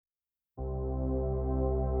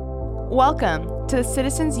Welcome to the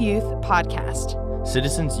Citizens Youth Podcast.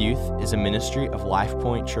 Citizens Youth is a ministry of Life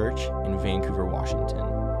Point Church in Vancouver,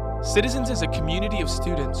 Washington. Citizens is a community of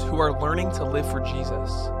students who are learning to live for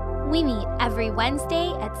Jesus. We meet every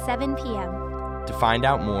Wednesday at 7 p.m. To find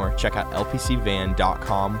out more, check out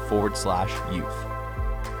lpcvan.com/youth.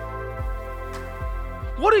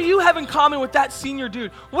 What do you have in common with that senior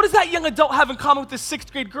dude? What does that young adult have in common with this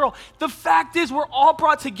sixth grade girl? The fact is we're all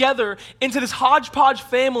brought together into this hodgepodge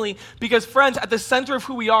family because, friends, at the center of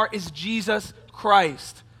who we are is Jesus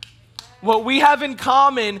Christ. What we have in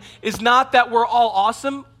common is not that we're all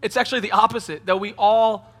awesome. It's actually the opposite, that we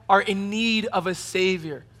all are in need of a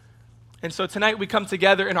Savior. And so tonight we come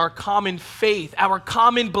together in our common faith, our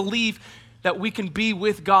common belief that we can be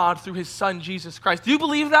with God through his son, Jesus Christ. Do you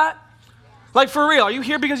believe that? Like, for real, are you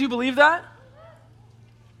here because you believe that?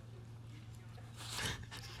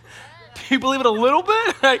 Do you believe it a little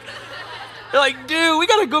bit? You're like, dude, we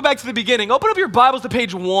got to go back to the beginning. Open up your Bibles to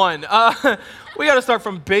page 1. We got to start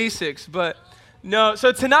from basics, but no.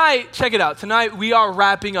 So tonight, check it out. Tonight, we are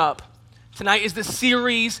wrapping up. Tonight is the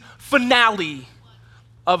series finale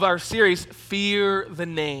of our series, Fear the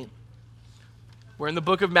Name. We're in the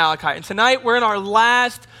book of Malachi, and tonight we're in our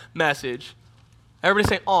last message.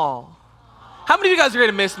 Everybody say, aw. How many of you guys are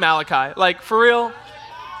going to miss Malachi? Like, for real?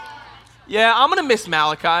 Yeah, I'm going to miss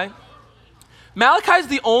Malachi. Malachi's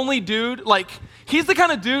the only dude, like, he's the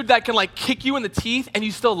kind of dude that can, like, kick you in the teeth and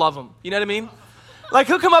you still love him. You know what I mean? Like,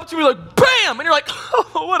 he'll come up to me like, bam! And you're like,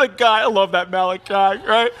 oh, what a guy. I love that Malachi,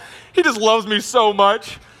 right? He just loves me so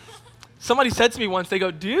much. Somebody said to me once, they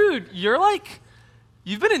go, dude,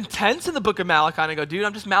 you've been intense in the book of Malachi. And I go, dude,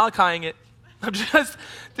 I'm just Malachiing it. I'm just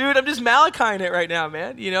Malachiing it right now,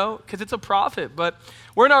 man, because it's a prophet. But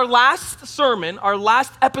we're in our last sermon, our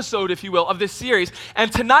last episode, if you will, of this series.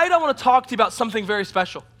 And tonight I want to talk to you about something very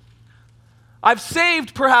special. I've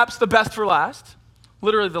saved perhaps the best for last,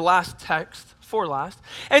 literally the last text for last.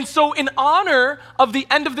 And so in honor of the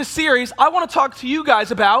end of the series, I want to talk to you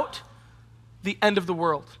guys about the end of the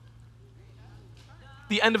world.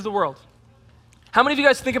 The end of the world. How many of you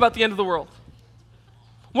guys think about the end of the world?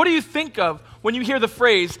 What do you think of when you hear the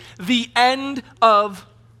phrase, the end of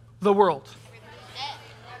the world?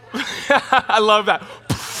 I love that.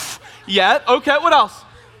 Yeah, okay, what else?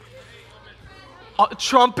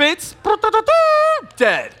 Trumpets,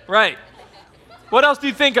 dead, right. What else do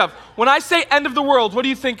you think of? When I say end of the world, what do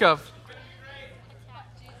you think of?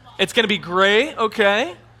 It's gonna be gray,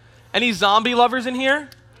 okay. Any zombie lovers in here?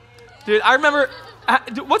 Dude, I remember,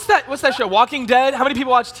 what's that show, Walking Dead? How many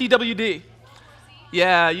people watch TWD?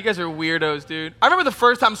 Yeah, you guys are weirdos, dude. I remember the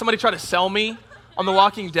first time somebody tried to sell me on The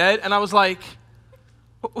Walking Dead, and I was like,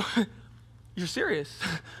 you're serious?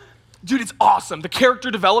 Dude, it's awesome. The character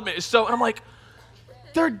development is so, and I'm like,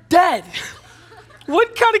 they're dead.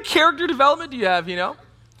 What kind of character development do you have,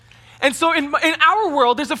 And so in our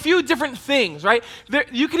world, there's a few different things, right?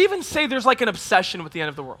 You could even say there's like an obsession with the end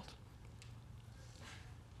of the world.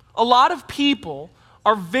 A lot of people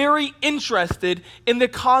are very interested in the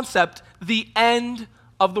concept, the end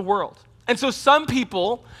of the world. And so some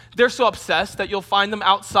people, they're so obsessed that you'll find them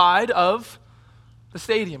outside of the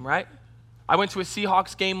stadium, right? I went to a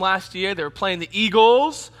Seahawks game last year. They were playing the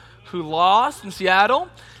Eagles, who lost in Seattle.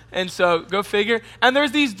 And so go figure. And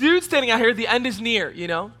there's these dudes standing out here, the end is near,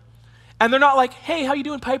 And they're not like, hey, how you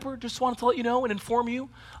doing, Piper? Just wanted to let you know and inform you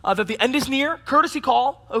that the end is near. Courtesy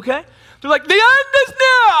call, okay? They're like, the end is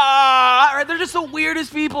near! Right? They're just the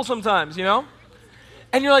weirdest people sometimes,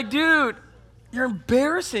 And you're like, dude, you're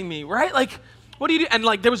embarrassing me, right? Like, what do you do? And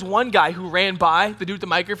like, there was one guy who ran by, the dude with the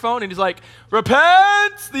microphone, and he's like,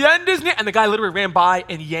 repent, the end is near. And the guy literally ran by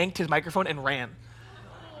and yanked his microphone and ran.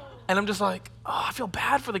 And I'm just like, oh, I feel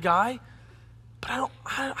bad for the guy, but I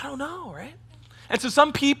don't know, right? And so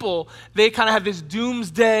some people, they kind of have this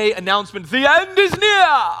doomsday announcement, the end is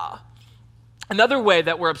near. Another way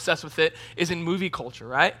that we're obsessed with it is in movie culture,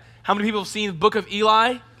 right? How many people have seen the Book of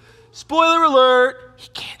Eli? Spoiler alert, he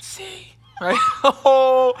can't see, right?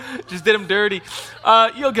 Oh, just did him dirty.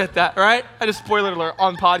 You'll get that, right? I just spoiler alert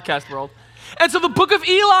on podcast world. And so the Book of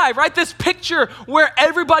Eli, right? This picture where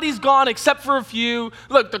everybody's gone except for a few.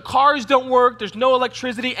 Look, the cars don't work, there's no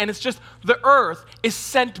electricity, and it's just the earth is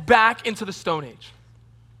sent back into the Stone Age.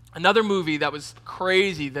 Another movie that was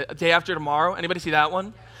crazy, The Day After Tomorrow. Anybody see that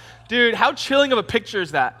one? Dude, how chilling of a picture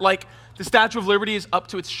is that? Like, the Statue of Liberty is up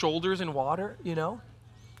to its shoulders in water, The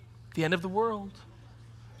end of the world.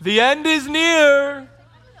 The end is near.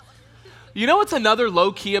 You know what's another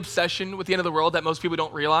low-key obsession with the end of the world that most people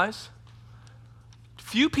don't realize?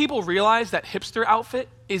 Few people realize that hipster outfit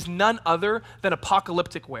is none other than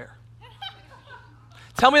apocalyptic wear.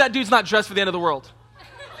 Tell me that dude's not dressed for the end of the world.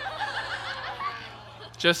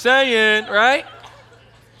 Just saying, right?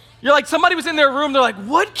 You're like, somebody was in their room, they're like,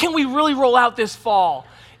 what can we really roll out this fall?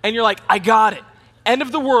 And you're like, I got it. End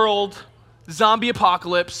of the world, zombie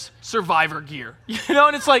apocalypse, survivor gear.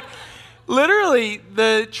 And it's like, literally,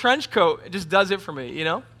 the trench coat just does it for me,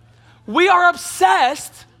 We are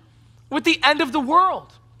obsessed with the end of the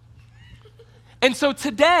world. And so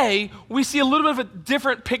today, we see a little bit of a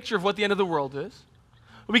different picture of what the end of the world is.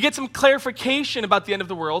 We get some clarification about the end of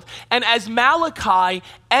the world. And as Malachi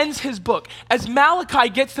ends his book, as Malachi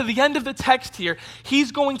gets to the end of the text here,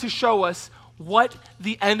 he's going to show us what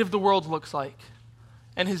the end of the world looks like.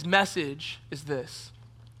 And his message is this: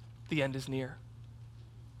 the end is near.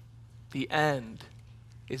 The end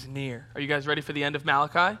is near. Are you guys ready for the end of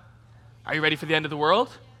Malachi? Are you ready for the end of the world?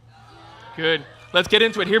 Good. Let's get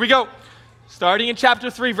into it. Here we go. Starting in chapter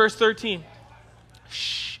 3, verse 13.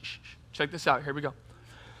 Shh. Check this out. Here we go.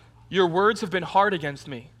 Your words have been hard against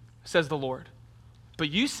me, says the Lord. But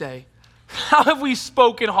you say, how have we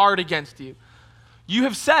spoken hard against you? You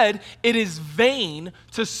have said it is vain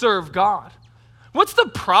to serve God. What's the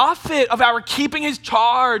profit of our keeping his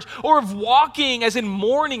charge, or of walking as in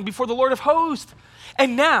mourning before the Lord of hosts?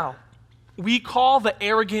 And now we call the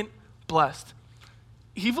arrogant blessed.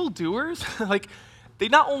 Evildoers, they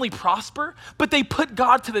not only prosper, but they put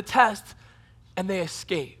God to the test and they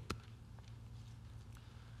escape.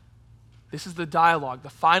 This is the dialogue, the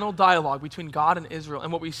final dialogue between God and Israel.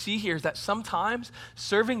 And what we see here is that sometimes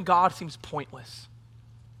serving God seems pointless.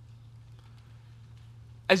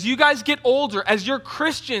 As you guys get older, as you're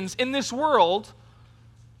Christians in this world,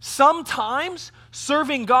 sometimes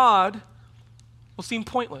serving God will seem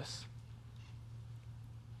pointless.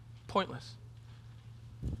 Pointless.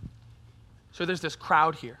 So there's this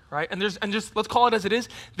crowd here, right? And just let's call it as it is.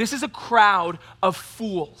 This is a crowd of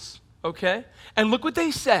fools. Okay? And look what they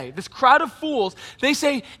say. This crowd of fools, they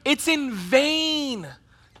say it's in vain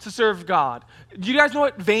to serve God. Do you guys know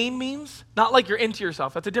what vain means? Not like you're into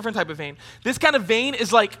yourself. That's a different type of vain. This kind of vain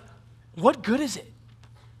is like, what good is it?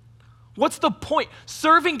 What's the point?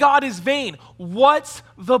 Serving God is vain. What's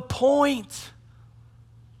the point?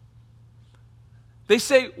 They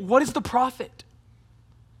say, what is the profit?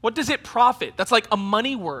 What does it profit? That's like a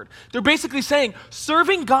money word. They're basically saying,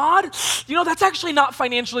 serving God, that's actually not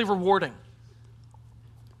financially rewarding.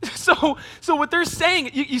 So what they're saying,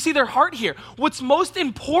 you see their heart here. What's most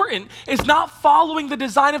important is not following the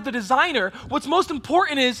design of the designer. What's most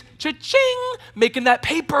important is, cha-ching, making that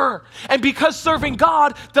paper. And because serving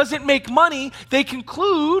God doesn't make money, they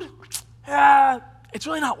conclude, it's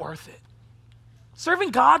really not worth it. Serving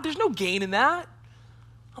God, there's no gain in that.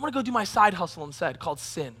 I'm going to go do my side hustle instead, called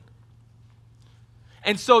sin.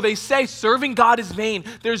 And so they say serving God is vain.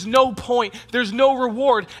 There's no point. There's no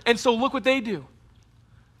reward. And so look what they do.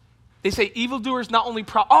 They say evildoers not only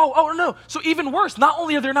no. So even worse, not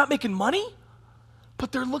only are they not making money,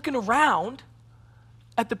 but they're looking around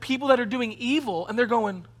at the people that are doing evil and they're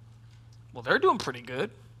going, well, they're doing pretty good.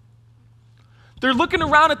 They're looking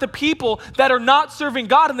around at the people that are not serving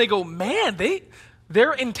God and they go, man,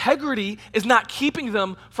 their integrity is not keeping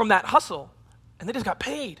them from that hustle. And they just got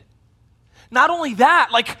paid. Not only that,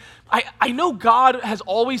 I know God has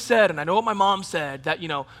always said, and I know what my mom said, that,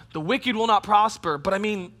 the wicked will not prosper. But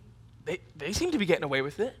they seem to be getting away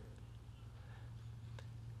with it.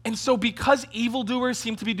 And so because evildoers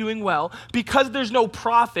seem to be doing well, because there's no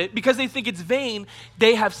profit, because they think it's vain,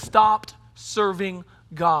 they have stopped serving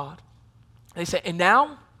God. They say, and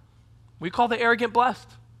now we call the arrogant blessed.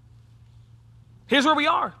 Here's where we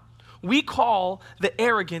are. We call the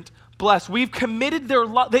arrogant blessed. They've committed their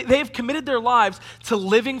lives to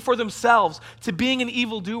living for themselves, to being an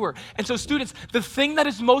evildoer. And so students, the thing that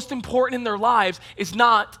is most important in their lives is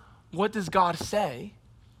not what does God say.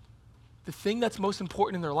 The thing that's most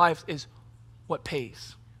important in their lives is what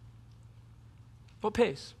pays. What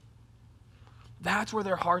pays? That's where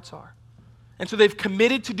their hearts are. And so they've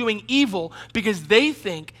committed to doing evil because they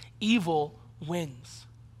think evil wins.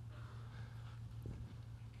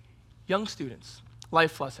 Young students,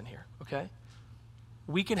 life lesson here, okay?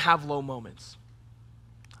 We can have low moments.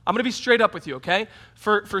 I'm gonna be straight up with you, okay?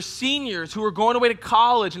 For seniors who are going away to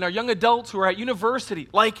college and our young adults who are at university,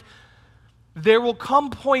 there will come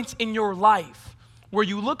points in your life where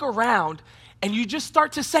you look around and you just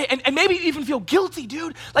start to say, and maybe you even feel guilty,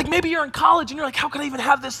 dude. Maybe you're in college and you're like, how could I even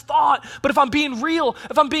have this thought? But if I'm being real,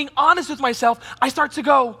 if I'm being honest with myself, I start to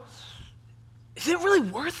go, is it really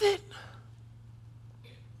worth it?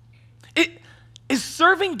 Is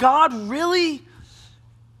serving God really,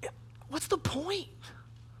 what's the point?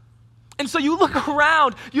 And so you look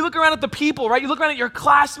around at the people, right? You look around at your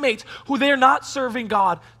classmates who they're not serving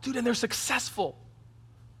God. Dude, and they're successful.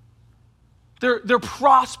 They're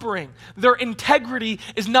prospering. Their integrity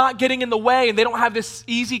is not getting in the way, and they don't have this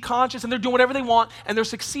easy conscience, and they're doing whatever they want, and they're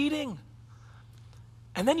succeeding.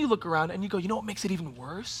 And then you look around and you go, you know what makes it even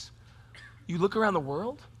worse? You look around the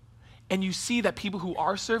world and you see that people who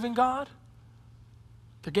are serving God,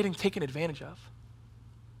 they're getting taken advantage of.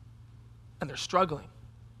 And they're struggling.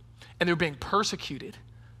 And they're being persecuted.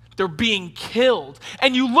 They're being killed.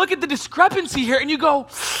 And you look at the discrepancy here and you go,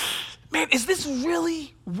 man, is this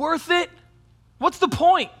really worth it? What's the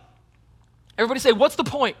point? Everybody say, what's the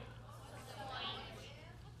point?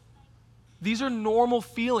 These are normal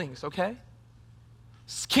feelings, okay?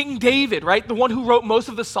 King David, right, the one who wrote most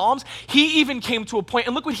of the Psalms, he even came to a point,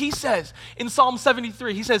 and look what he says in Psalm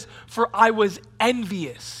 73. He says, for I was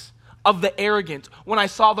envious of the arrogant when I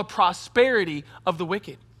saw the prosperity of the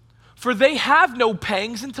wicked. For they have no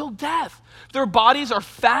pangs until death. Their bodies are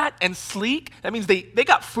fat and sleek. That means they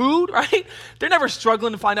got food, right? They're never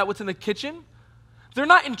struggling to find out what's in the kitchen. They're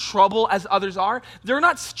not in trouble as others are. They're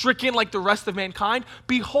not stricken like the rest of mankind.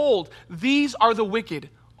 Behold, these are the wicked,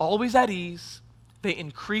 always at ease. They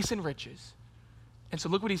increase in riches. And so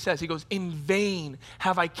look what he says. He goes, in vain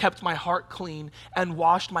have I kept my heart clean and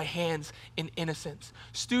washed my hands in innocence.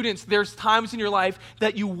 Students, there's times in your life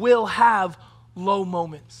that you will have low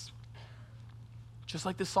moments. Just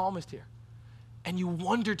like the psalmist here. And you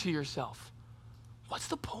wonder to yourself, what's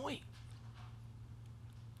the point?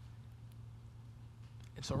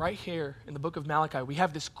 And so right here in the book of Malachi, we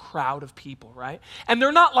have this crowd of people, right? And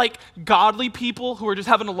they're not like godly people who are just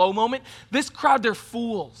having a low moment. This crowd, they're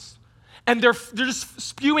fools. And they're just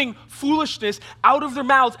spewing foolishness out of their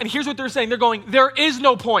mouths. And here's what they're saying. They're going, there is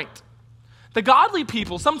no point. The godly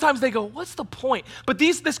people, sometimes they go, what's the point? But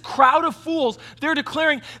this crowd of fools, they're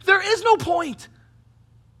declaring, there is no point.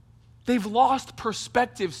 They've lost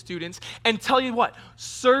perspective, students, and tell you what,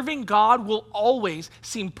 serving God will always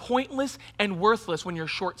seem pointless and worthless when you're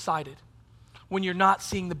short-sighted, when you're not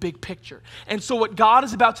seeing the big picture. And so what God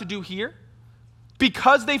is about to do here,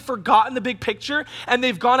 because they've forgotten the big picture and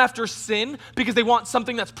they've gone after sin because they want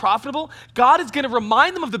something that's profitable, God is going to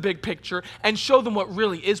remind them of the big picture and show them what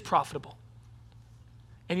really is profitable.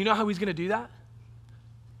 And you know how he's going to do that?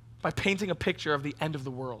 By painting a picture of the end of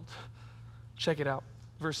the world. Check it out.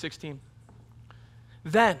 Verse 16.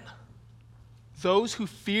 Then those who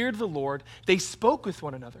feared the Lord, they spoke with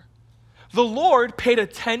one another. The Lord paid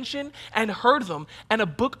attention and heard them, and a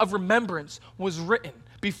book of remembrance was written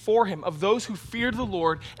before him of those who feared the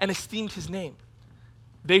Lord and esteemed his name.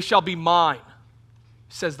 They shall be mine,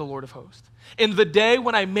 says the Lord of hosts, in the day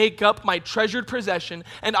when I make up my treasured possession,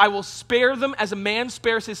 and I will spare them as a man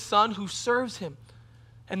spares his son who serves him.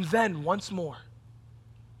 And then once more,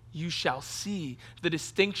 you shall see the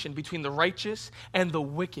distinction between the righteous and the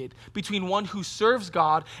wicked, between one who serves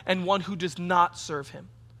God and one who does not serve him.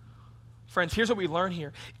 Friends, here's what we learn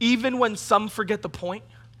here. Even when some forget the point,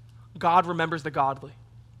 God remembers the godly.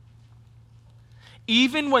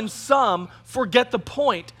 Even when some forget the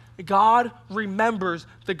point, God remembers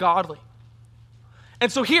the godly.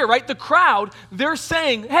 And so here, right, the crowd, they're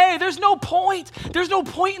saying, hey, there's no point. There's no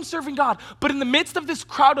point in serving God. But in the midst of this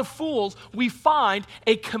crowd of fools, we find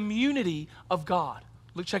a community of God.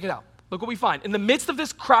 Look, check it out. Look what we find. In the midst of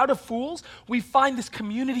this crowd of fools, we find this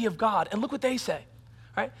community of God. And look what they say,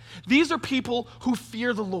 right? These are people who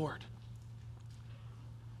fear the Lord.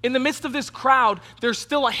 In the midst of this crowd, there's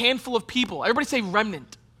still a handful of people. Everybody say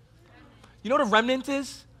remnant. You know what a remnant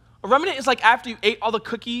is? A remnant is like after you ate all the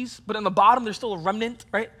cookies, but on the bottom there's still a remnant,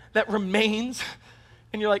 right? That remains.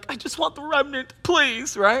 And you're like, I just want the remnant,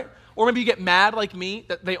 please, right? Or maybe you get mad like me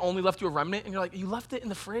that they only left you a remnant and you're like, you left it in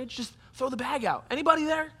the fridge? Just throw the bag out. Anybody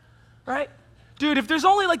there? Right? Dude, if there's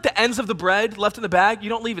only like the ends of the bread left in the bag, you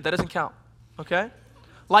don't leave it. That doesn't count, okay?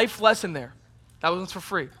 Life lesson there. That one's for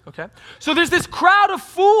free, okay? So there's this crowd of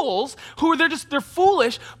fools who they're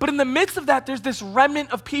foolish, but in the midst of that, there's this remnant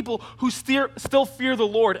of people who still fear the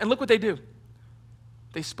Lord. And look what they do.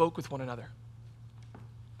 They spoke with one another.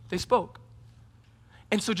 They spoke.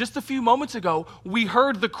 And so just a few moments ago, we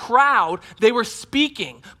heard the crowd, they were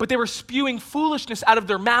speaking, but they were spewing foolishness out of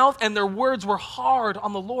their mouth, and their words were hard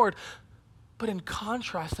on the Lord. But in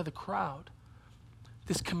contrast to the crowd,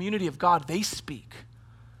 this community of God, they speak.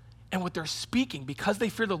 And what they're speaking, because they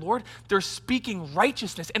fear the Lord, they're speaking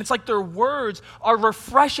righteousness. And it's like their words are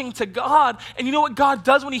refreshing to God. And you know what God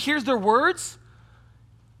does when he hears their words?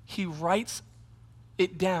 He writes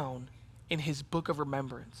it down in his book of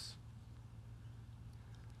remembrance.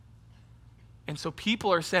 And so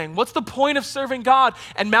people are saying, what's the point of serving God?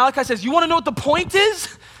 And Malachi says, you want to know what the point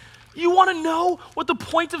is? You want to know what the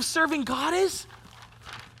point of serving God is?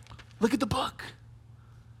 Look at the book.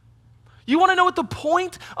 You want to know what the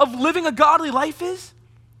point of living a godly life is?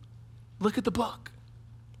 Look at the book.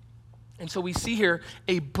 And so we see here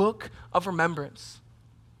a book of remembrance.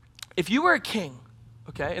 If you were a king,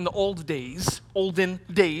 okay, in the olden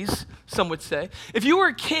days, some would say, if you were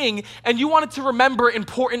a king and you wanted to remember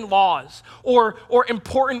important laws or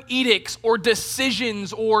important edicts or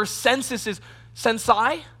decisions or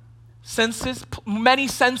many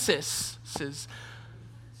censuses,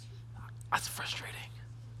 that's frustrating.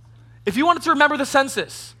 If you wanted to remember the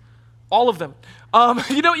census, all of them,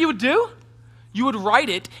 you know what you would do? You would write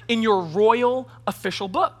it in your royal official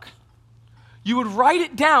book. You would write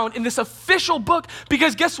it down in this official book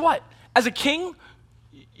because guess what? As a king,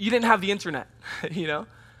 you didn't have the internet, you know?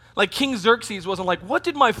 Like King Xerxes wasn't like, what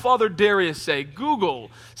did my father Darius say? Google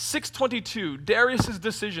 622, Darius's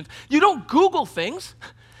decisions. You don't Google things.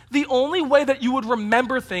 The only way that you would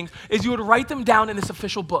remember things is you would write them down in this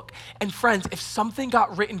official book. And friends, if something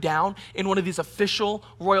got written down in one of these official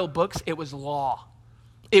royal books, it was law.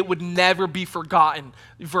 It would never be forgotten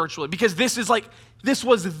virtually because this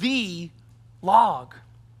was the log.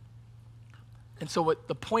 And so what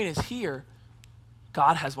the point is here,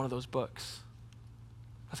 God has one of those books.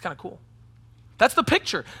 That's kind of cool. That's the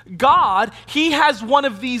picture. God, he has one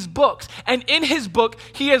of these books. And in his book,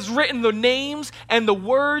 he has written the names and the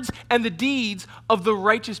words and the deeds of the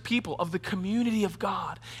righteous people, of the community of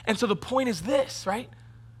God. And so the point is this, right?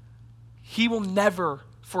 He will never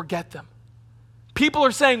forget them. People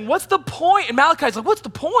are saying, what's the point? And Malachi's like, what's the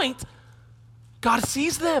point? God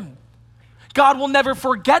sees them. God will never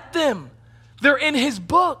forget them. They're in his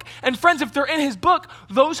book. And friends, if they're in his book,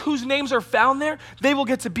 those whose names are found there, they will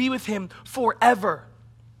get to be with him forever.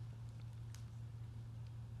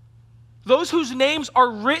 Those whose names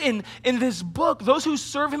are written in this book, those who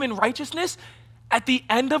serve him in righteousness, at the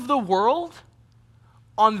end of the world,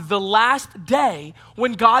 on the last day,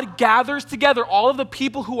 when God gathers together all of the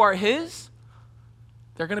people who are his,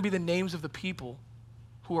 they're going to be the names of the people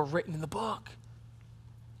who are written in the book.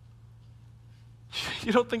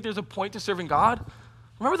 You don't think there's a point to serving God?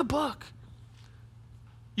 Remember the book.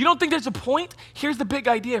 You don't think there's a point? Here's the big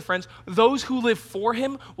idea, friends. Those who live for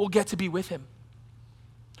him will get to be with him.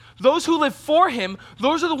 Those who live for him,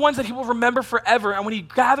 those are the ones that he will remember forever. And when he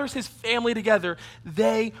gathers his family together,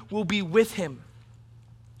 they will be with him.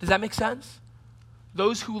 Does that make sense?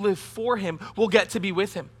 Those who live for him will get to be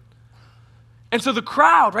with him. And so the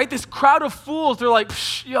crowd, right, this crowd of fools, they're like,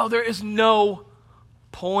 there is no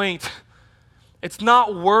point. It's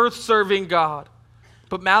not worth serving God.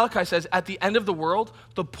 But Malachi says, at the end of the world,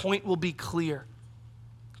 the point will be clear.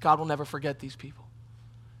 God will never forget these people.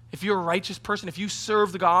 If you're a righteous person, if you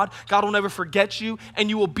serve the God, God will never forget you, and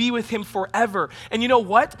you will be with him forever. And you know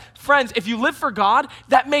what? Friends, if you live for God,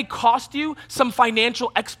 that may cost you some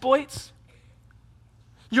financial exploits.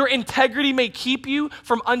 Your integrity may keep you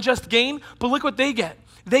from unjust gain, but look what they get.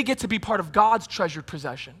 They get to be part of God's treasured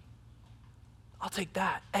possession. I'll take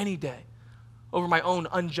that any day over my own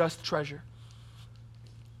unjust treasure.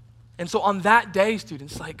 And so on that day,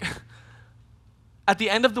 students, like at the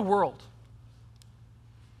end of the world,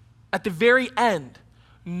 at the very end,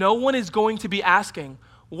 no one is going to be asking,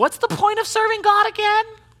 what's the point of serving God again?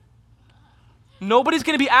 Nobody's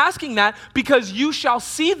going to be asking that because you shall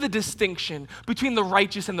see the distinction between the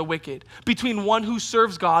righteous and the wicked, between one who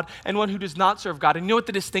serves God and one who does not serve God. And you know what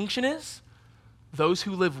the distinction is? Those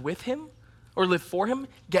who live with him or live for him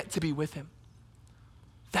get to be with him.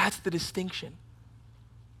 That's the distinction.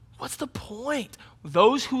 What's the point?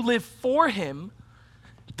 Those who live for him,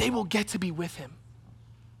 they will get to be with him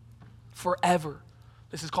forever.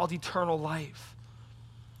 This is called eternal life.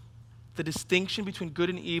 The distinction between good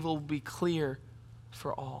and evil will be clear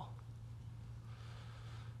for all.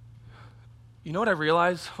 You know what I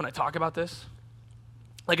realize when I talk about this?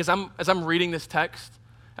 Like as I'm reading this text,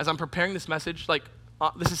 as I'm preparing this message,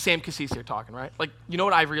 this is Sam Cassis here talking, right? Like, you know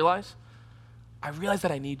what I realize? I realize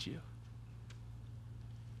that I need you.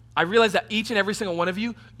 I realize that each and every single one of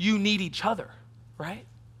you, you need each other, right?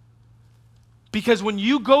 Because when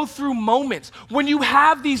you go through moments, when you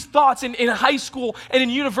have these thoughts in high school and in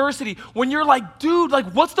university, when you're like, dude,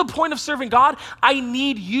 like what's the point of serving God? I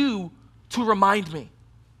need you to remind me.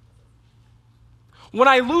 When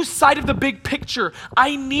I lose sight of the big picture,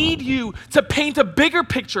 I need you to paint a bigger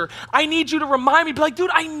picture. I need you to remind me, be like, dude,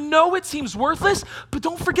 I know it seems worthless, but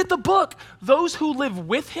don't forget the book. Those who live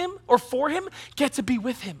with him or for him get to be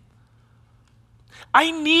with him.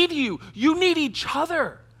 I need you. You need each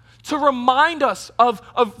other to remind us of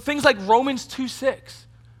things like Romans 2:6.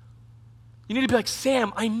 You need to be like,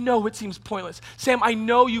 Sam, I know it seems pointless. Sam, I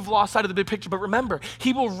know you've lost sight of the big picture, but remember,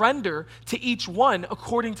 he will render to each one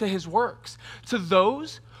according to his works. To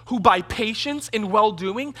those who by patience in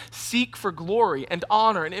well-doing seek for glory and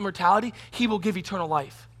honor and immortality, he will give eternal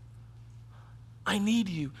life. I need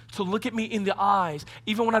you to look at me in the eyes,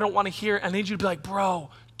 even when I don't want to hear it. I need you to be like, bro,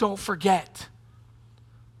 don't forget.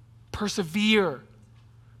 Persevere,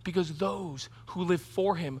 because those who live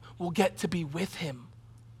for him will get to be with him.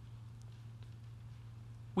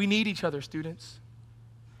 We need each other, students.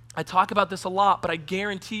 I talk about this a lot, but I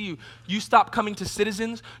guarantee you, you stop coming to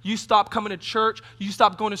Citizens, you stop coming to church, you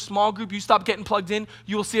stop going to small group, you stop getting plugged in,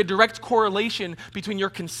 you will see a direct correlation between your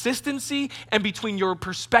consistency and between your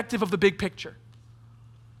perspective of the big picture.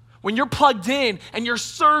 When you're plugged in and you're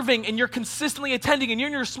serving and you're consistently attending and you're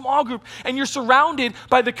in your small group and you're surrounded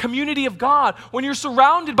by the community of God, when you're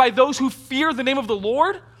surrounded by those who fear the name of the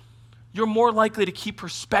Lord, you're more likely to keep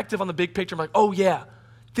perspective on the big picture. I'm like, oh yeah,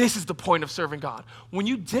 this is the point of serving God. When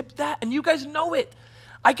you dip that, and you guys know it,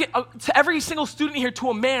 I get to every single student here,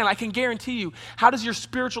 to a man, I can guarantee you, how is your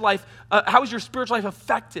spiritual life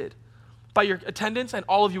affected by your attendance? And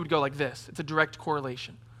all of you would go like this. It's a direct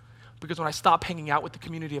correlation. Because when I stop hanging out with the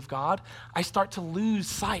community of God, I start to lose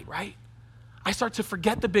sight, right? I start to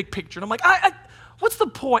forget the big picture. And I'm like, what's the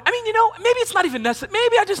point? I mean, maybe it's not even necessary.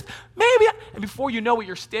 And before you know it,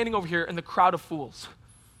 you're standing over here in the crowd of fools.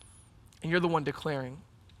 And you're the one declaring,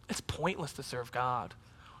 it's pointless to serve God.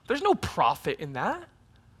 There's no profit in that.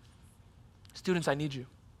 Students, I need you.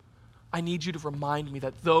 I need you to remind me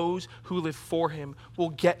that those who live for him will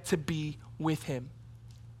get to be with him.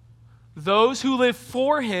 Those who live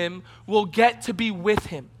for him will get to be with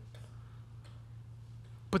him.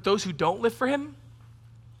 But those who don't live for him,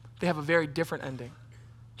 they have a very different ending.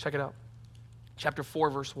 Check it out. Chapter 4,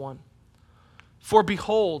 verse 1. For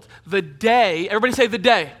behold, the day, everybody say the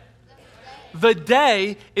day. The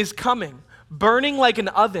day is coming, burning like an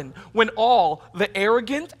oven, when all the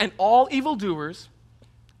arrogant and all evildoers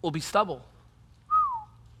will be stubble.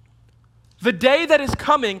 The day that is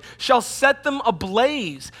coming shall set them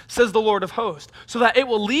ablaze, says the Lord of hosts, so that it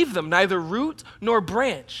will leave them neither root nor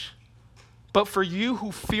branch. But for you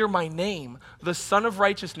who fear my name, the Son of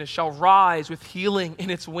Righteousness shall rise with healing in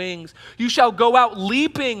its wings. You shall go out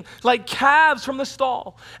leaping like calves from the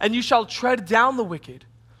stall, and you shall tread down the wicked.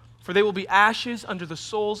 For they will be ashes under the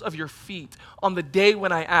soles of your feet on the day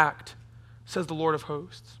when I act, says the Lord of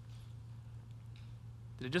hosts.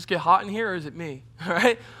 Did it just get hot in here, or is it me? All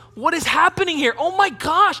right? What is happening here? Oh my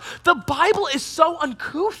gosh, the Bible is so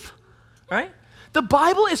uncouth, right? The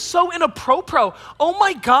Bible is so inappropriate. Oh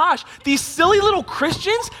my gosh, these silly little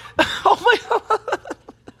Christians. Oh my God.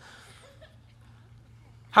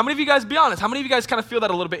 How many of you guys, be honest, how many of you guys kind of feel that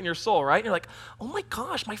a little bit in your soul, right? You're like, oh my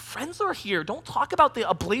gosh, my friends are here. Don't talk about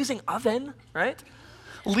a blazing oven, right?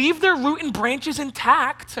 Leave their root and branches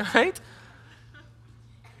intact, right?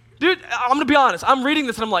 Dude, I'm going to be honest. I'm reading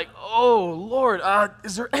this and I'm like, oh, Lord,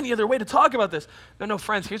 is there any other way to talk about this? No,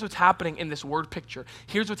 friends, here's what's happening in this word picture.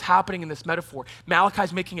 Here's what's happening in this metaphor.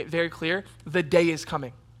 Malachi's making it very clear. The day is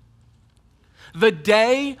coming. The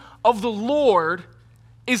day of the Lord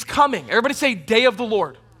is coming. Everybody say, day of the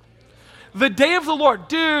Lord. The day of the Lord.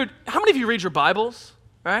 Dude, how many of you read your Bibles,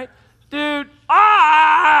 right? Dude,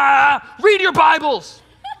 read your Bibles.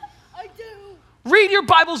 I do. Read your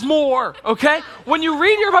Bibles more, okay? When you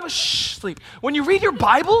read your Bibles, sleep. When you read your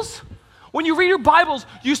Bibles,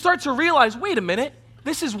 you start to realize, wait a minute,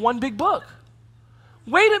 this is one big book.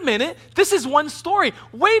 Wait a minute, this is one story.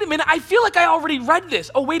 Wait a minute, I feel like I already read this.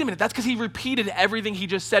 Oh, wait a minute, that's because he repeated everything he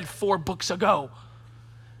just said 4 books ago.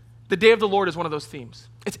 The day of the Lord is one of those themes.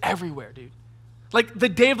 It's everywhere, dude. Like the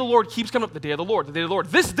day of the Lord keeps coming up. The day of the Lord, the day of the Lord.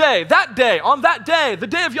 This day, that day, on that day, the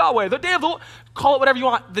day of Yahweh, the day of the Lord. Call it whatever you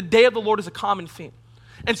want. The day of the Lord is a common theme.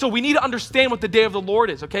 And so we need to understand what the day of the Lord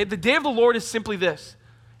is, okay? The day of the Lord is simply this.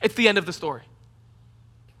 It's the end of the story.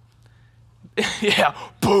 Yeah,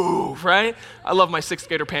 boo, right? I love my 6th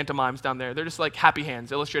grader pantomimes down there. They're just like happy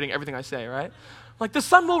hands illustrating everything I say, right? Like the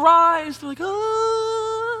sun will rise. They're like,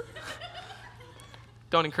 ah.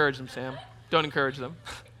 Don't encourage them, Sam. Don't encourage them.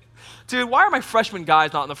 Dude, why are my freshman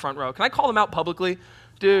guys not in the front row? Can I call them out publicly?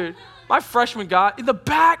 Dude, my freshman guy in the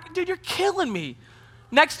back, dude, you're killing me.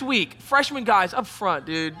 Next week, freshman guys up front,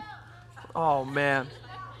 dude. Oh, man.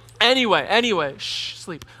 Anyway,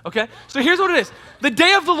 sleep, okay? So here's what it is. The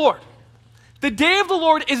day of the Lord. The day of the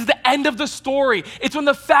Lord is the end of the story. It's when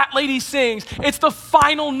the fat lady sings. It's the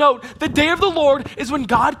final note. The day of the Lord is when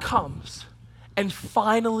God comes and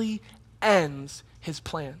finally ends his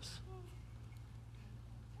plans.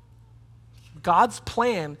 God's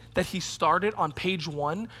plan that he started on page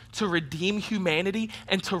 1 to redeem humanity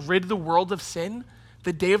and to rid the world of sin,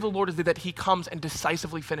 the day of the Lord is that he comes and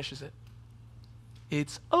decisively finishes it.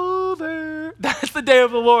 It's over. That's the day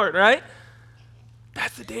of the Lord, right?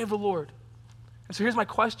 That's the day of the Lord. And so here's my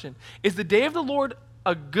question. Is the day of the Lord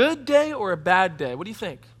a good day or a bad day? What do you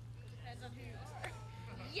think? Depends on who you are.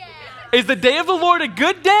 Yeah. Is the day of the Lord a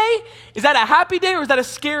good day? Is that a happy day or is that a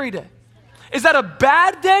scary day? Is that a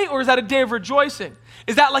bad day or is that a day of rejoicing?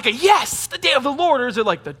 Is that like a yes, the day of the Lord, or is it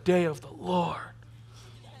like the day of the Lord?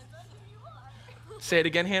 Depends on who you are. Say it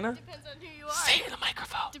again, Hannah. Depends on who you are. Say it in the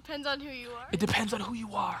microphone. Depends on who you are. It depends on who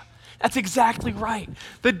you are. That's exactly right.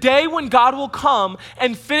 The day when God will come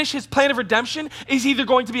and finish his plan of redemption is either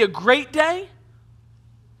going to be a great day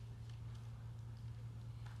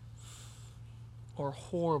or a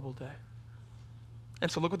horrible day. And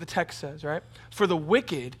so look what the text says, right? For the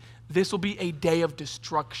wicked, this will be a day of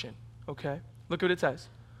destruction, okay? Look what it says.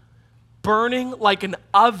 Burning like an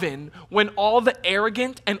oven when all the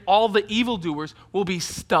arrogant and all the evildoers will be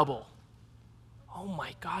stubble. Oh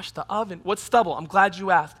my gosh, the oven. What's stubble? I'm glad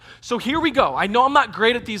you asked. So here we go. I know I'm not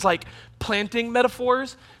great at these like planting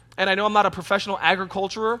metaphors, and I know I'm not a professional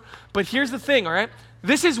agriculturer, but here's the thing, all right?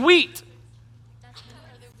 This is wheat.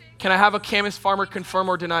 Can I have a Camas farmer confirm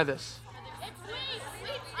or deny this?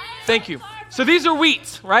 Thank you. So these are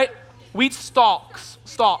wheat, right? Wheat stalks.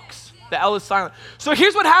 The L is silent. So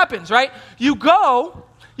here's what happens, right? You go,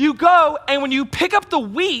 and when you pick up the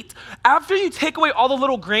wheat, after you take away all the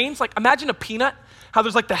little grains, like imagine a peanut, how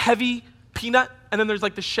there's like the heavy peanut, and then there's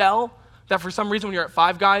like the shell that for some reason when you're at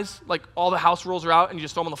Five Guys, like all the house rules are out and you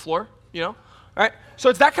just throw them on the floor, you know? Right? So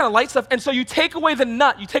it's that kind of light stuff. And so you take away the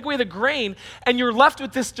nut, you take away the grain, and you're left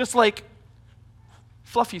with this just like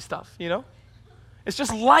fluffy stuff, you know? It's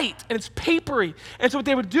just light and it's papery. And so what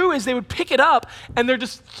they would do is they would pick it up and they're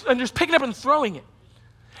just picking it up and throwing it.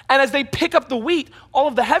 And as they pick up the wheat, all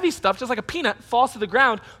of the heavy stuff, just like a peanut, falls to the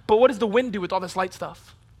ground. But what does the wind do with all this light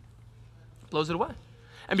stuff? Blows it away.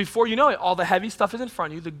 And before you know it, all the heavy stuff is in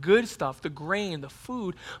front of you, the good stuff, the grain, the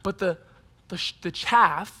food, but the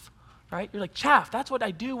chaff, right? You're like, chaff, that's what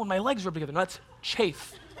I do when my legs rub together. No, that's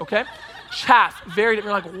chafe, okay? Chaff, very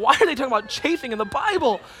different. You're like, why are they talking about chafing in the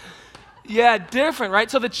Bible? Yeah, different,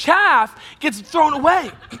 right? So the chaff gets thrown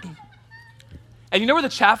away. And you know where the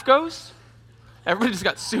chaff goes? Everybody just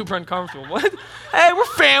got super uncomfortable. What? Hey, we're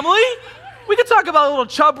family. We can talk about a little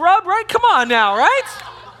chub rub, right? Come on now, right?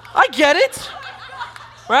 I get it,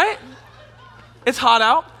 right? It's hot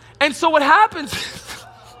out. And so what happens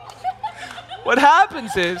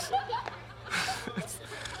is,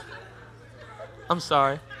 I'm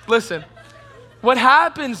sorry. Listen, what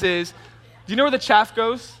happens is, do you know where the chaff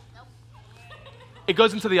goes? It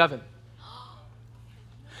goes into the oven.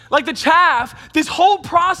 Like the chaff, this whole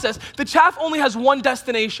process, the chaff only has one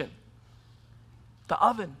destination. The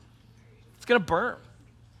oven. It's gonna burn.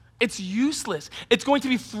 It's useless. It's going to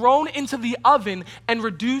be thrown into the oven and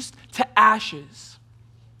reduced to ashes.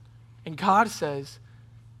 And God says,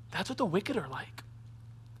 that's what the wicked are like.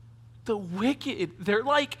 The wicked, they're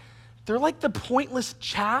like the pointless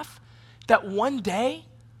chaff that one day,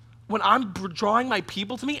 when I'm drawing my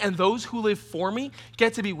people to me and those who live for me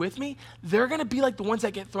get to be with me, they're gonna be like the ones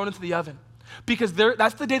that get thrown into the oven. Because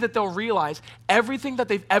that's the day that they'll realize everything that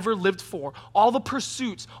they've ever lived for, all the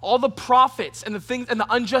pursuits, all the profits and the things and the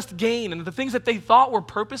unjust gain and the things that they thought were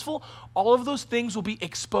purposeful, all of those things will be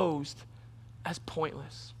exposed as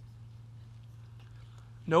pointless.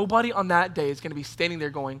 Nobody on that day is gonna be standing there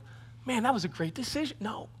going, man, that was a great decision.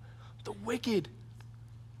 No, the wicked,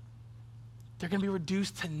 they're going to be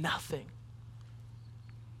reduced to nothing.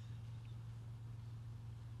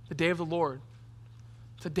 The day of the Lord,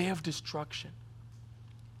 it's a day of destruction.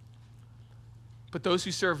 But those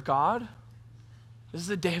who serve God, this is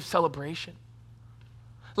a day of celebration.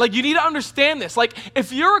 Like, you need to understand this. Like,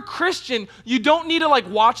 if you're a Christian, you don't need to like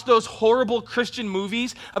watch those horrible Christian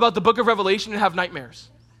movies about the book of Revelation and have nightmares.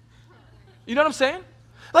 You know what I'm saying?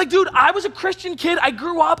 Like, dude, I was a Christian kid. I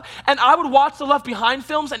grew up, and I would watch the Left Behind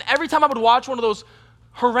films, and every time I would watch one of those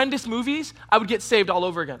horrendous movies, I would get saved all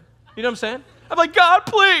over again. You know what I'm saying? I'm like, God,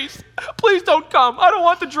 please don't come. I don't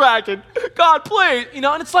want the dragon. God, please. You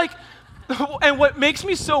know, and it's like, and what makes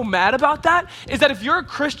me so mad about that is that if you're a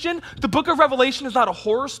Christian, the book of Revelation is not a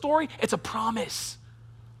horror story, it's a promise.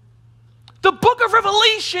 The book of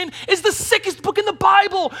Revelation is the sickest book in the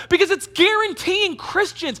Bible because it's guaranteeing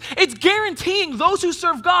Christians, it's guaranteeing those who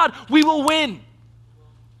serve God, we will win.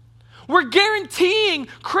 We're guaranteeing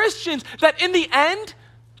Christians that in the end,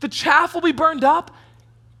 the chaff will be burned up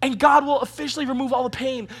and God will officially remove all the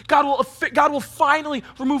pain. God will finally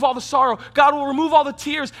remove all the sorrow. God will remove all the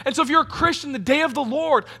tears. And so if you're a Christian, the day of the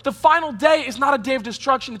Lord, the final day is not a day of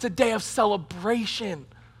destruction, it's a day of celebration.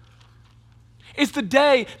 It's the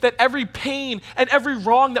day that every pain and every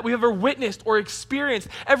wrong that we've ever witnessed or experienced,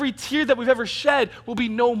 every tear that we've ever shed will be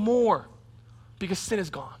no more. because sin is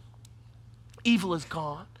gone. Evil is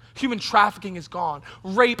gone. Human trafficking is gone.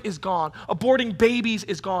 Rape is gone. Aborting babies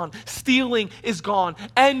is gone. Stealing is gone.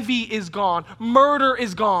 Envy is gone. Murder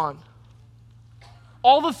is gone.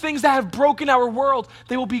 All the things that have broken our world,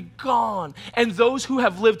 they will be gone. And those who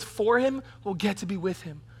have lived for him will get to be with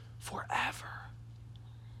him forever.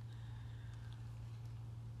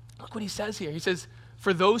 Look what he says here. He says,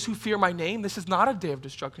 for those who fear my name, this is not a day of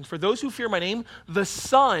destruction. For those who fear my name, the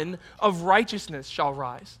Son of Righteousness shall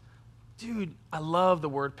rise. Dude, I love the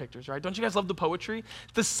word pictures, right? Don't you guys love the poetry?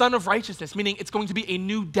 The Son of Righteousness, meaning it's going to be a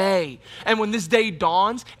new day. And when this day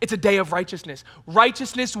dawns, it's a day of righteousness.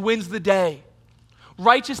 Righteousness wins the day.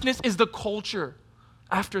 Righteousness is the culture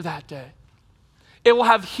after that day. It will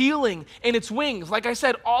have healing in its wings. Like I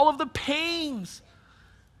said, all of the pains.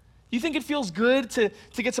 You think it feels good to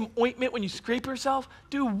get some ointment when you scrape yourself?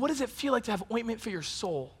 Dude, what does it feel like to have ointment for your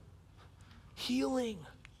soul? Healing.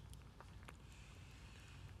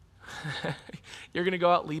 You're going to go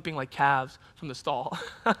out leaping like calves from the stall.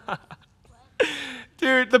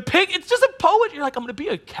 Dude, the pig, it's just a poet. You're like, I'm going to be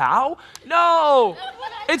a cow? No,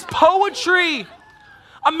 it's poetry.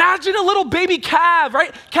 Imagine a little baby calf,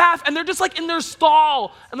 right? Calf, and they're just like in their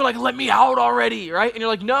stall, and they're like, let me out already, right? And you're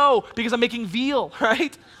like, no, because I'm making veal,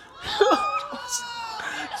 right?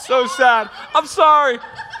 So sad. I'm sorry,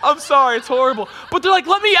 it's horrible. But they're like,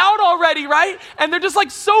 let me out already, right? And they're just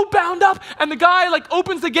like so bound up, and the guy like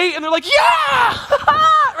opens the gate, and they're like, yeah,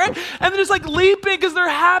 right? And they're just like leaping because they're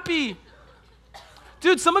happy.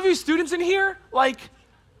 Dude, some of you students in here, like,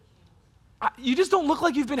 you just don't look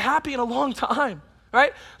like you've been happy in a long time.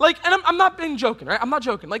 Right? Like, and I'm not being joking, right? I'm not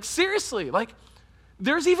joking. Like, seriously, like,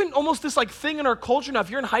 there's even almost this, like, thing in our culture now, if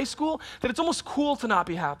you're in high school, that it's almost cool to not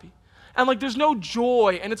be happy. And, like, there's no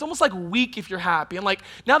joy, and it's almost, like, weak if you're happy. And, like,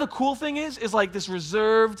 now the cool thing is, like, this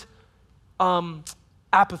reserved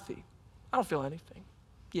apathy. I don't feel anything.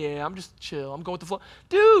 Yeah, I'm just chill. I'm going with the flow.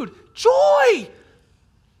 Dude, joy!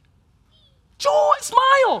 Joy!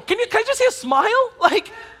 Smile! Can I just see a smile? Like,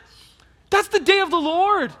 that's the day of the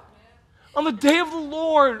Lord. On the day of the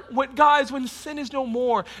Lord, when sin is no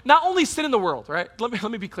more, not only sin in the world, right? Let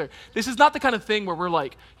me be clear. This is not the kind of thing where we're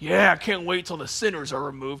like, yeah, I can't wait till the sinners are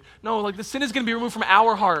removed. No, like the sin is going to be removed from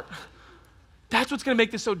our heart. That's what's going to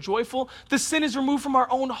make this so joyful. The sin is removed from our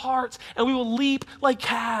own hearts, and we will leap like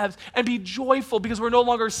calves and be joyful because we're no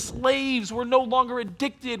longer slaves. We're no longer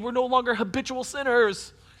addicted. We're no longer habitual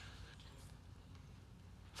sinners.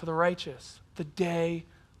 For the righteous, the day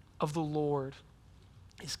of the Lord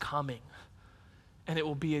is coming. And it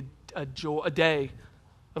will be a day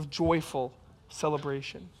of joyful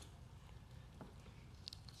celebration.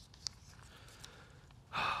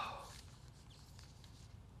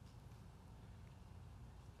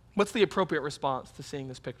 What's the appropriate response to seeing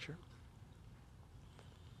this picture?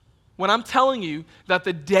 When I'm telling you that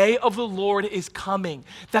the day of the Lord is coming,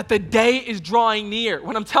 that the day is drawing near,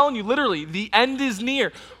 when I'm telling you literally the end is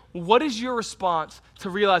near, what is your response to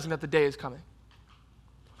realizing that the day is coming?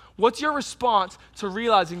 What's your response to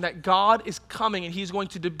realizing that God is coming and he's going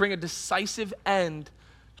to bring a decisive end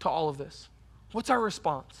to all of this? What's our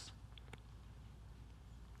response?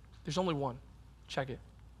 There's only one. Check it.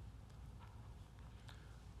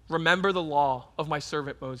 Remember the law of my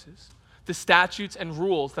servant Moses, the statutes and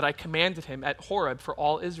rules that I commanded him at Horeb for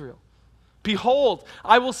all Israel. Behold,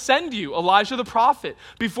 I will send you Elijah the prophet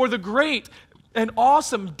before the great and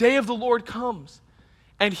awesome day of the Lord comes.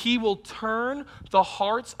 And he will turn the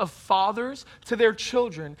hearts of fathers to their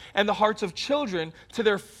children and the hearts of children to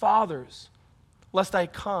their fathers, lest I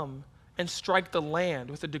come and strike the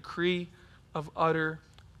land with a decree of utter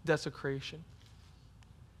desecration.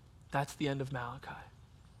 That's the end of Malachi.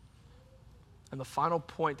 And the final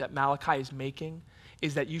point that Malachi is making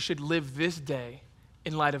is that you should live this day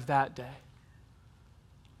in light of that day.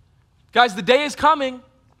 Guys, the day is coming.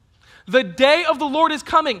 The day of the Lord is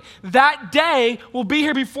coming. That day will be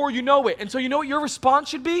here before you know it. And so you know what your response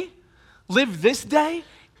should be? Live this day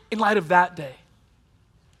in light of that day.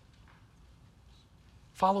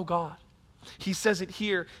 Follow God. He says it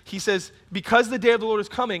here. He says, because the day of the Lord is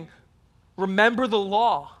coming, remember the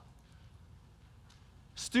law.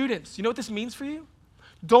 Students, you know what this means for you?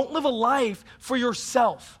 Don't live a life for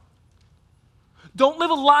yourself. Don't live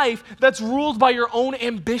a life that's ruled by your own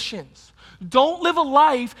ambitions. Don't live a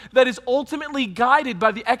life that is ultimately guided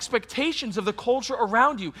by the expectations of the culture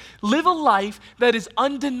around you. Live a life that is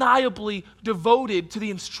undeniably devoted to the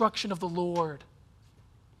instruction of the Lord.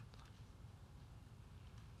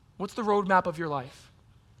 What's the roadmap of your life?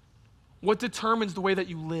 What determines the way that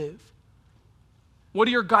you live? What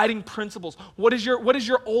are your guiding principles? What is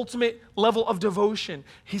your ultimate level of devotion?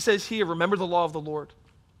 He says here, remember the law of the Lord.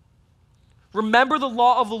 Remember the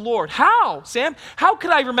law of the Lord. How, Sam? How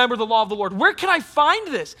could I remember the law of the Lord? Where can I find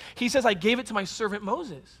this? He says, I gave it to my servant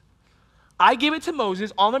Moses. I gave it to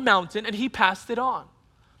Moses on the mountain, and he passed it on.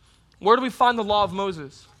 Where do we find the law of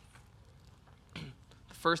Moses?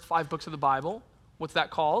 The first 5 books of the Bible. What's that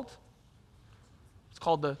called? It's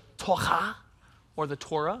called the Torah, or the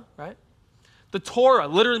Torah, right? The Torah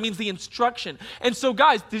literally means the instruction. And so,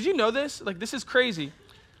 guys, did you know this? Like, this is crazy.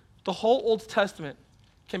 The whole Old Testament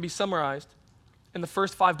can be summarized in the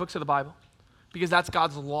first 5 books of the Bible because that's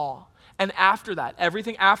God's law. And after that,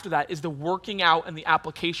 everything after that is the working out and the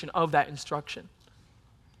application of that instruction.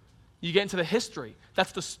 You get into the history.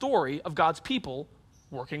 That's the story of God's people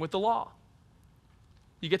working with the law.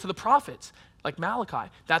 You get to the prophets, like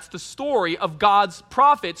Malachi. That's the story of God's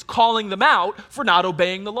prophets calling them out for not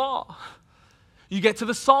obeying the law. You get to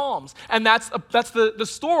the Psalms, and that's the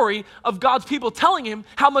story of God's people telling him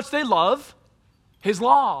how much they love his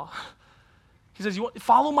law. He says,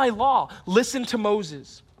 follow my law. Listen to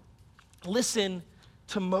Moses. Listen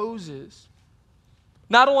to Moses.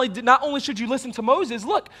 Not only should you listen to Moses,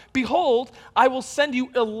 look, behold, I will send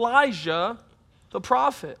you Elijah the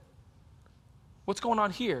prophet. What's going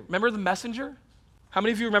on here? Remember the messenger? How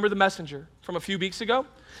many of you remember the messenger from a few weeks ago?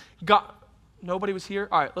 Nobody was here?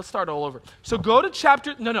 All right, let's start all over. So go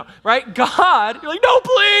to right? God, you're like, no,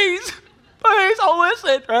 please, I'll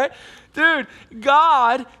listen, right? Dude,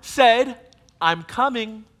 God said, I'm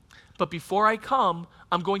coming, but before I come,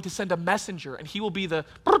 I'm going to send a messenger, and he'll be the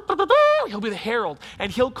herald,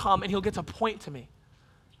 and he'll come, and he'll get to point to me,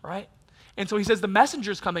 right? And so he says the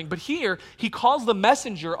messenger's coming, but here, he calls the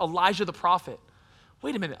messenger Elijah the prophet.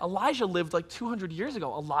 Wait a minute, Elijah lived like 200 years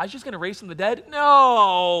ago. Elijah's going to raise from the dead?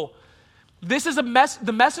 No. This is the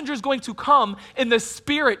messenger is going to come in the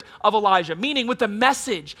spirit of Elijah, meaning with the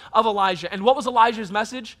message of Elijah. And what was Elijah's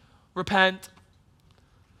message? Repent.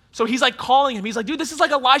 So he's like calling him. He's like, dude, this is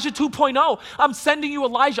like Elijah 2.0. I'm sending you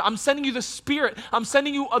Elijah. I'm sending you the Spirit. I'm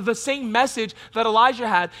sending you the same message that Elijah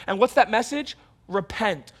had. And what's that message?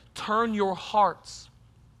 Repent. Turn your hearts.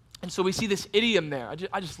 And so we see this idiom there.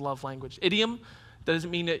 I just love language. Idiom doesn't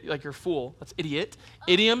mean that, like you're a fool. That's idiot.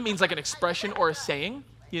 Idiom means like an expression or a saying,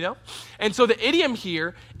 you know? And so the idiom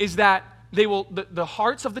here is that the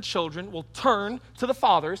hearts of the children will turn to the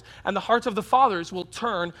fathers, and the hearts of the fathers will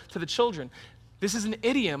turn to the children. This is an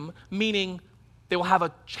idiom, meaning they will have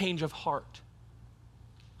a change of heart.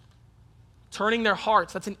 Turning their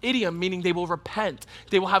hearts, that's an idiom, meaning they will repent.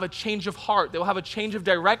 They will have a change of heart. They will have a change of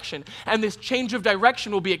direction. And this change of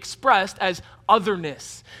direction will be expressed as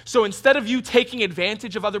otherness. So instead of you taking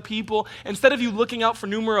advantage of other people, instead of you looking out for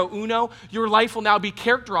numero uno, your life will now be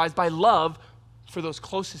characterized by love for those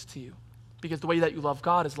closest to you. Because the way that you love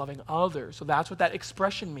God is loving others. So that's what that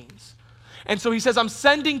expression means. And so he says, I'm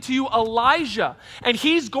sending to you Elijah, and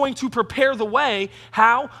he's going to prepare the way.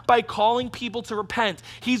 How? By calling people to repent.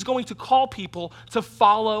 He's going to call people to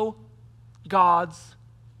follow God's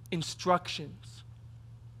instructions.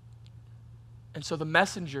 And so the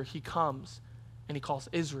messenger, he comes, and he calls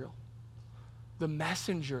Israel. The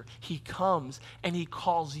messenger, he comes, and he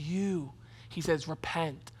calls you. He says,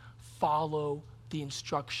 repent, follow the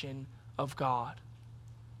instruction of God.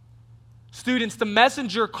 Students, the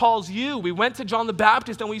messenger calls you. We went to John the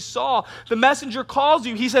Baptist and we saw the messenger calls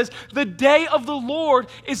you. He says, the day of the Lord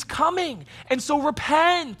is coming, and so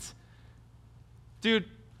repent. Dude,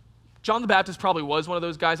 John the Baptist probably was one of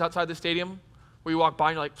those guys outside the stadium where you walk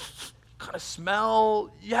by and you're like, kind of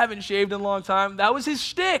smell, you haven't shaved in a long time. That was his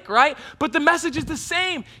shtick, right? But the message is the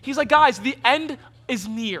same. He's like, guys, the end is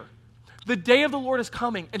near. The day of the Lord is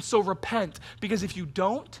coming, and so repent, because if you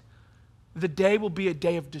don't, the day will be a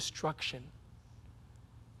day of destruction.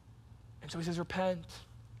 And so he says, repent.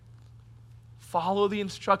 Follow the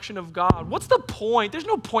instruction of God. What's the point? There's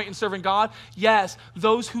no point in serving God. Yes,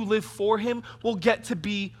 those who live for him will get to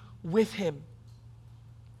be with him.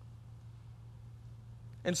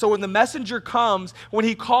 And so when the messenger comes, when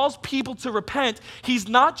he calls people to repent, he's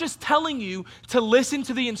not just telling you to listen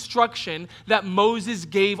to the instruction that Moses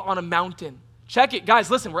gave on a mountain. Check it. Guys,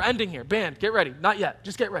 listen, we're ending here. Band, get ready. Not yet.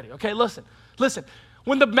 Just get ready, okay? Listen.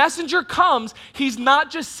 When the messenger comes, he's not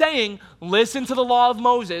just saying, listen to the law of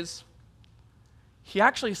Moses. He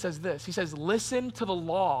actually says this. He says, listen to the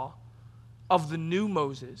law of the new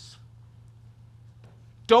Moses.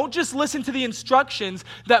 Don't just listen to the instructions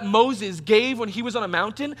that Moses gave when he was on a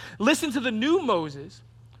mountain. Listen to the new Moses.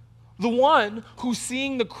 The one who,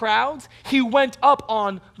 seeing the crowds, he went up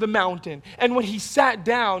on the mountain. And when he sat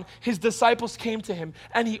down, his disciples came to him,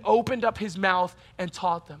 and he opened up his mouth and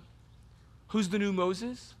taught them. Who's the new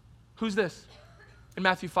Moses? Who's this? In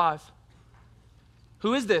Matthew 5.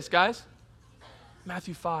 Who is this, guys?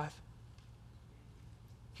 Matthew 5.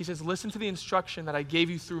 He says, listen to the instruction that I gave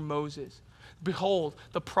you through Moses. Behold,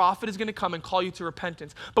 the prophet is going to come and call you to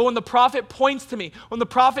repentance. But when the prophet points to me, when the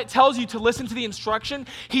prophet tells you to listen to the instruction,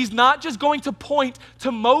 he's not just going to point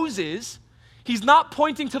to Moses. He's not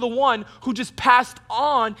pointing to the one who just passed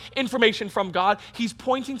on information from God. He's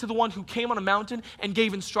pointing to the one who came on a mountain and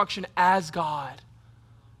gave instruction as God.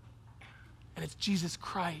 And it's Jesus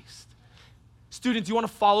Christ. Students, you want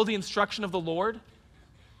to follow the instruction of the Lord?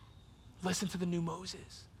 Listen to the new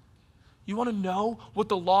Moses. You want to know what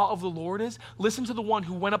the law of the Lord is? Listen to the one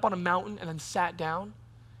who went up on a mountain and then sat down,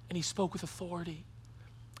 and he spoke with authority.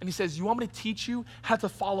 And he says, you want me to teach you how to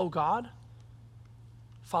follow God?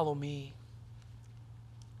 Follow me.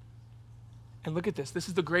 And look at this. This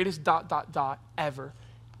is the greatest ... ever.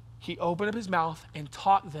 He opened up his mouth and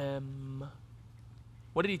taught them.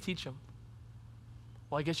 What did he teach them?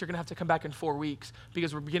 Well, I guess you're going to have to come back in 4 weeks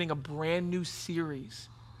because we're beginning a brand new series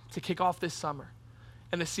to kick off this summer.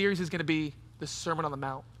 And the series is going to be the Sermon on the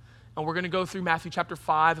Mount. And we're going to go through Matthew chapter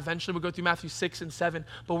 5. Eventually we'll go through Matthew 6 and 7.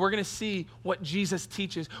 But we're going to see what Jesus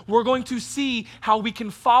teaches. We're going to see how we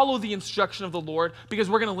can follow the instruction of the Lord because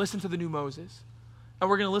we're going to listen to the new Moses. And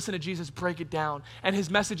we're going to listen to Jesus break it down. And his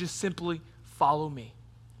message is simply, follow me.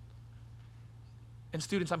 And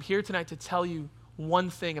students, I'm here tonight to tell you one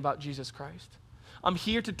thing about Jesus Christ. I'm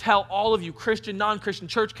here to tell all of you, Christian, non-Christian,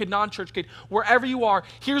 church kid, non-church kid, wherever you are,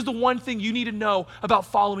 here's the one thing you need to know about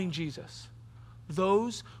following Jesus.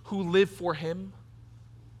 Those who live for him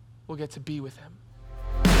will get to be with him.